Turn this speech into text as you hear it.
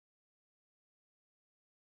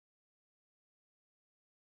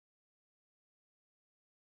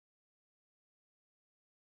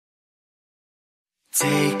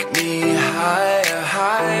Take me higher,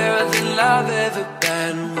 higher than I've ever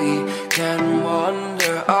been. We can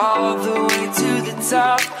wander all the way to the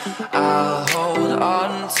top. I'll hold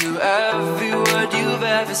on to every word you've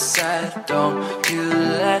ever said. Don't you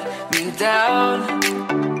let me down.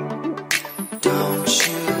 Don't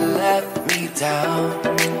you let me down.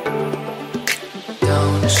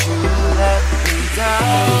 Don't you let me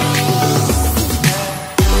down.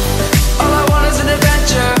 All I want is an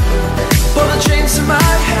adventure. Pull the strings to my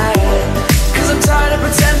head, 'cause I'm tired of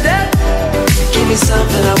pretending. Give me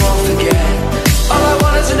something I won't forget. All I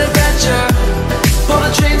want is an adventure. Pull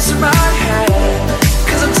the strings to my head,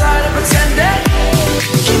 'cause I'm tired of pretending.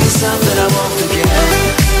 Give me something I won't forget.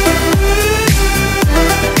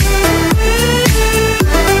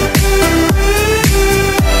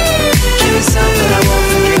 Give me something I won't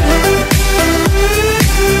forget.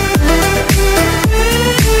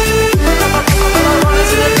 All I want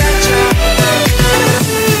is an adventure.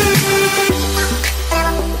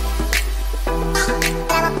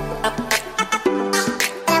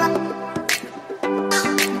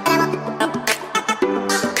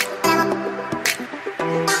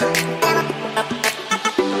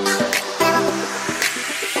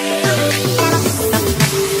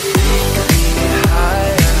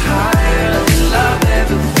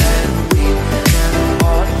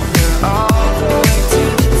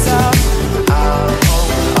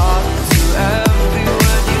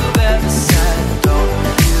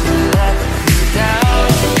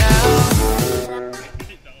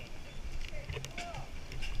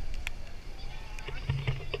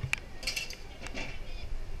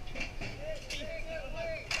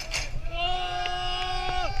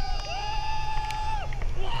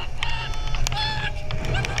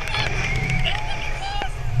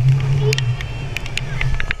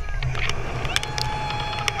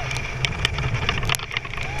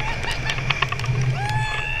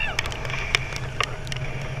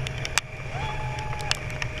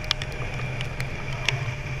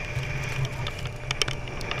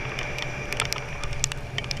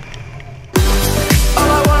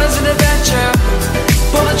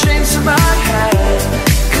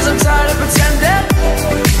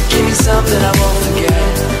 Something I won't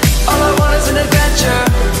forget. All I want is an adventure.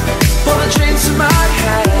 Pull the strings to my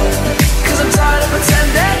head, 'cause I'm tired of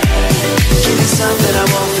pretending. Give me something I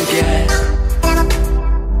won't forget.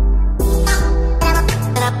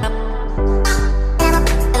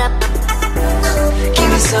 Give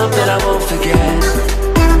me something I won't forget.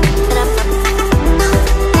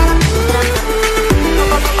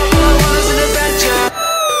 All I want is an adventure.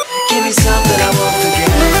 Give me something I won't forget.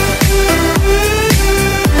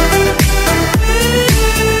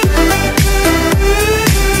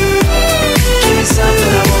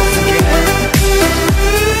 Something I won't forget.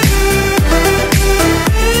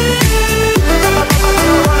 All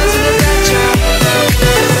I want is an adventure.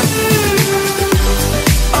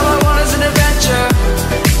 All I want is an adventure.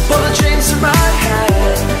 Pull the strings to my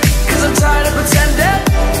head, 'cause I'm tired of pretending.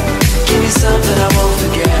 Give me something I won't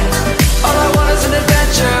forget. All I want is an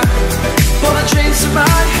adventure. Pull the strings to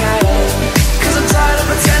my head, 'cause I'm tired of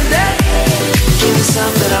pretending. Give me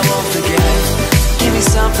something I won't forget. Give me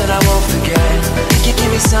something I won't forget.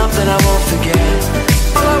 Give me something I won't forget.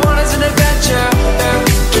 All I want is an adventure.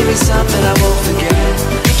 Give me something I won't forget.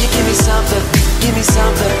 Give me something. Give me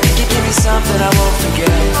something. Give me something I won't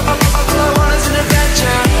forget.